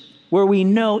decisions, where we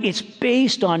know it's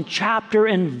based on chapter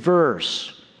and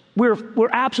verse. We're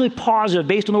absolutely positive,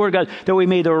 based on the Word of God, that we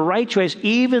made the right choice.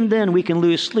 Even then, we can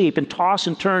lose sleep and toss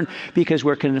and turn because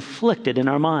we're conflicted in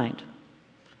our mind.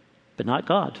 But not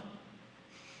God.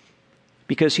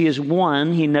 Because He is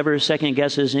one, He never second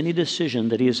guesses any decision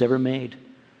that He has ever made.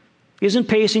 He isn't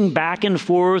pacing back and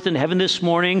forth in heaven this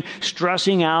morning,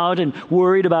 stressing out and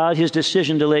worried about His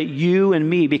decision to let you and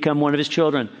me become one of His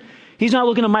children. He's not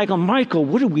looking at Michael,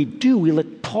 what did we do? We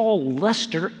let Paul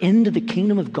Lester into the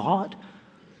kingdom of God?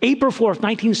 April 4th,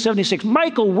 1976.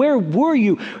 Michael, where were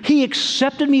you? He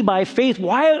accepted me by faith.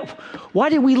 Why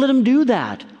did we let him do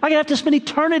that? I'm going to have to spend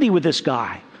eternity with this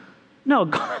guy. No,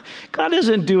 God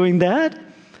isn't doing that.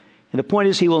 And the point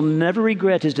is, He will never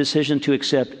regret His decision to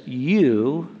accept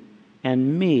you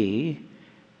and me,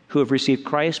 who have received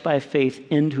Christ by faith,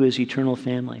 into His eternal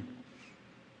family.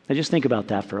 Now just think about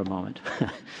that for a moment.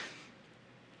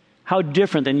 How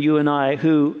different than you and I,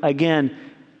 who, again,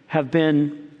 have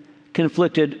been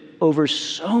conflicted over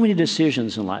so many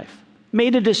decisions in life.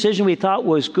 Made a decision we thought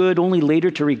was good, only later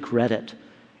to regret it.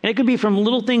 And it could be from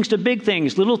little things to big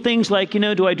things. Little things like,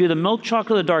 do I do the milk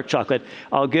chocolate or the dark chocolate?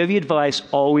 I'll give you advice,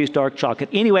 always dark chocolate.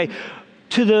 Anyway,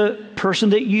 to the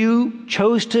person that you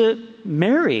chose to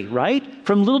marry, right?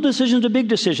 From little decisions to big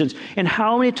decisions. And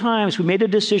how many times we made a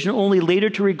decision only later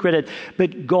to regret it.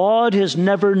 But God has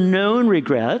never known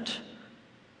regret,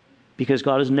 because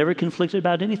God has never conflicted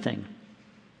about anything,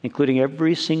 including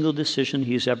every single decision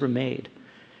He's ever made.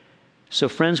 So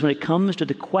friends, when it comes to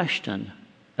the question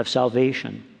of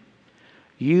salvation,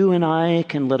 you and I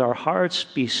can let our hearts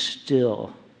be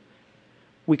still.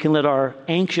 We can let our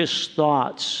anxious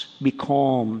thoughts be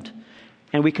calmed.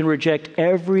 And we can reject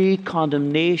every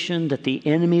condemnation that the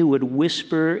enemy would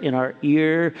whisper in our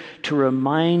ear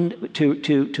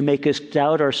to make us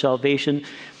doubt our salvation.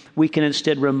 We can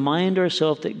instead remind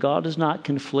ourselves that God is not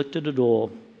conflicted at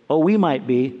all. Oh, we might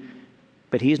be,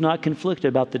 but He's not conflicted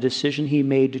about the decision He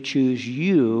made to choose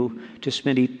you to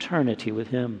spend eternity with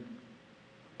Him.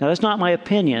 Now, that's not my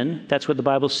opinion. That's what the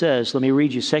Bible says. Let me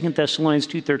read you 2 Thessalonians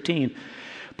 2:13.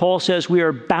 Paul says, we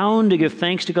are bound to give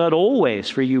thanks to God always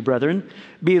for you, brethren,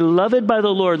 beloved by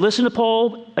the Lord. Listen to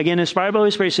Paul, again, inspired by the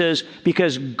Holy Spirit, he says,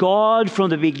 because God from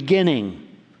the beginning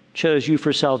chose you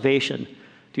for salvation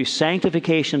through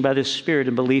sanctification by the Spirit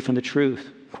and belief in the truth.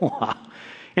 Wow.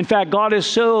 In fact, God is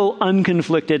so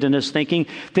unconflicted in His thinking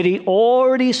that He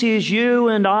already sees you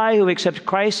and I, who accept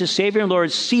Christ as Savior and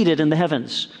Lord, seated in the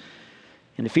heavens.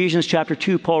 In Ephesians chapter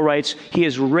 2, Paul writes, He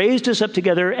has raised us up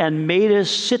together and made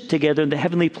us sit together in the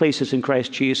heavenly places in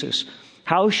Christ Jesus.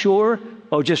 How sure?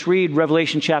 Oh, just read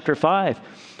Revelation chapter 5,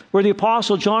 where the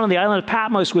Apostle John on the island of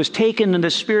Patmos was taken in the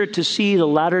Spirit to see the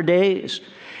latter days.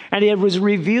 And it was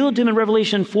revealed to him in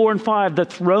Revelation 4 and 5, the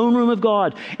throne room of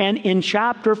God. And in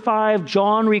chapter 5,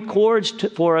 John records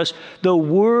for us the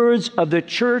words of the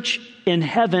church in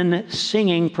heaven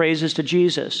singing praises to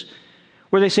Jesus,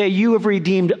 where they say, you have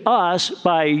redeemed us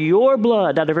by your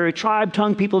blood out of every tribe,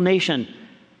 tongue, people, nation.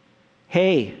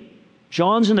 Hey,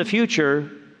 John's in the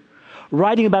future,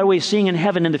 writing about what he's seeing in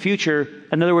heaven in the future.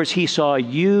 In other words, he saw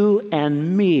you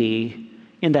and me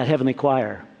in that heavenly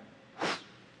choir.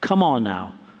 Come on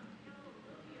now.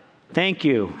 Thank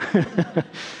you.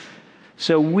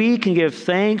 So we can give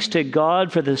thanks to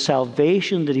God for the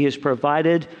salvation that He has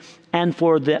provided and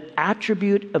for the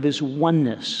attribute of His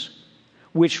oneness,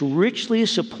 which richly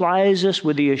supplies us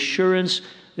with the assurance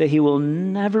that He will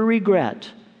never regret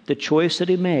the choice that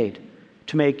He made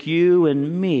to make you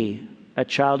and me a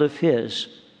child of His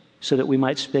so that we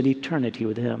might spend eternity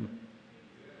with Him.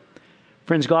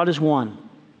 Friends, God is one.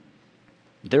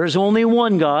 There is only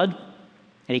one God,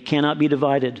 and He cannot be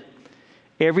divided.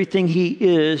 Everything He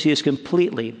is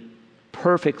completely,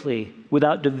 perfectly,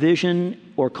 without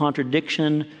division or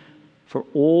contradiction for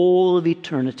all of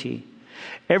eternity.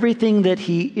 Everything that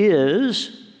He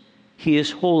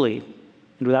is holy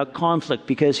and without conflict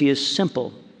because He is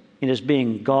simple in His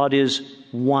being. God is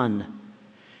one.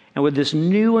 And with this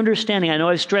new understanding, I know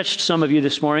I've stretched some of you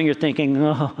this morning. You're thinking,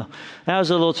 oh, that was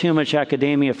a little too much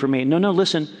academia for me. No,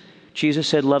 listen. Jesus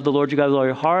said, love the Lord your God with all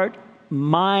your heart,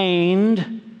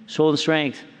 mind, soul, and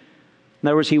strength. In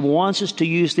other words, He wants us to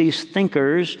use these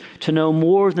thinkers to know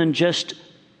more than just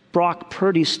Brock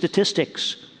Purdy's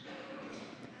statistics.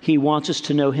 He wants us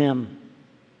to know Him.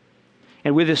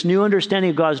 And with this new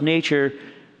understanding of God's nature,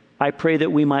 I pray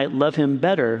that we might love Him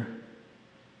better.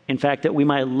 In fact, that we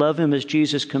might love Him as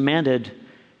Jesus commanded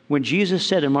when Jesus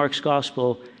said in Mark's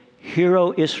Gospel, Hear,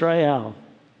 O Israel,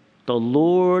 the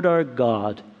Lord our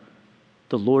God,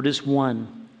 the Lord is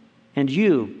one. And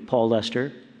you, Paul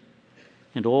Lester,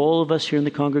 and all of us here in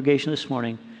the congregation this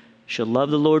morning, shall love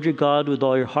the Lord your God with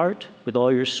all your heart, with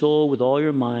all your soul, with all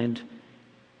your mind,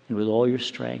 and with all your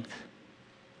strength.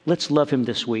 Let's love him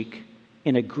this week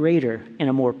in a greater and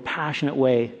a more passionate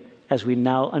way as we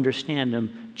now understand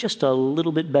him just a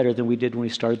little bit better than we did when we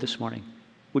started this morning.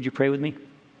 Would you pray with me?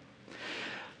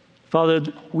 Father,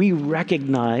 we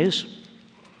recognize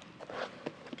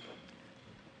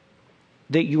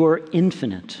that you are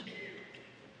infinite.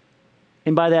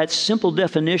 And by that simple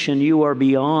definition, you are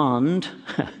beyond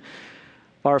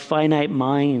our finite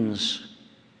minds.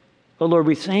 Oh Lord,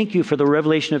 we thank you for the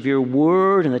revelation of your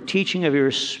word and the teaching of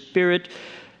your Spirit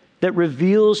that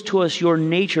reveals to us your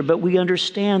nature, but we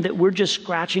understand that we're just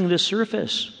scratching the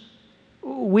surface.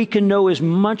 We can know as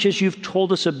much as you've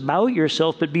told us about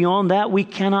yourself, but beyond that, we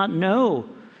cannot know.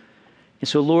 And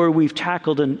so, Lord, we've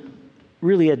tackled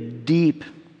really a deep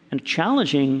and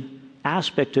challenging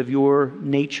aspect of your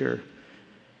nature,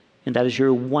 and that is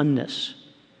your oneness.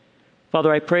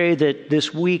 Father, I pray that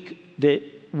this week that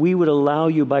we would allow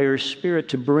you by your Spirit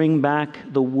to bring back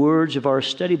the words of our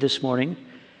study this morning,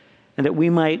 and that we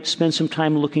might spend some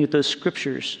time looking at those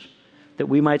scriptures, that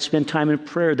we might spend time in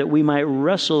prayer, that we might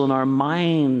wrestle in our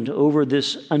mind over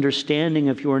this understanding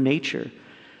of your nature.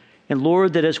 And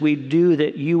Lord, that as we do,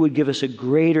 that you would give us a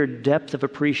greater depth of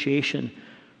appreciation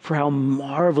for how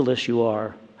marvelous you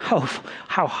are,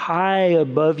 how high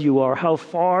above you are, how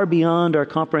far beyond our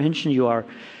comprehension you are,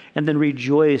 and then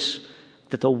rejoice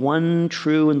that the one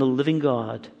true and the living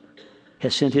God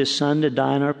has sent his Son to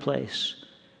die in our place,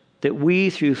 that we,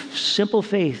 through simple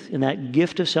faith in that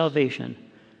gift of salvation,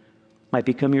 might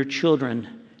become your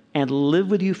children and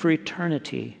live with you for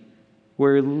eternity,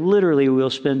 where literally we'll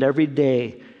spend every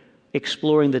day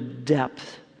exploring the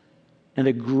depth and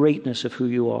the greatness of who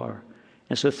you are.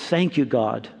 And so thank you,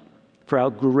 God, for how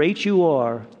great you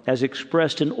are as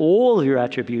expressed in all of your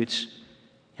attributes,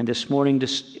 and this morning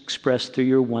expressed through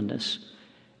your oneness.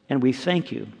 And we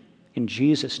thank you in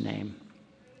Jesus' name.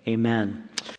 Amen.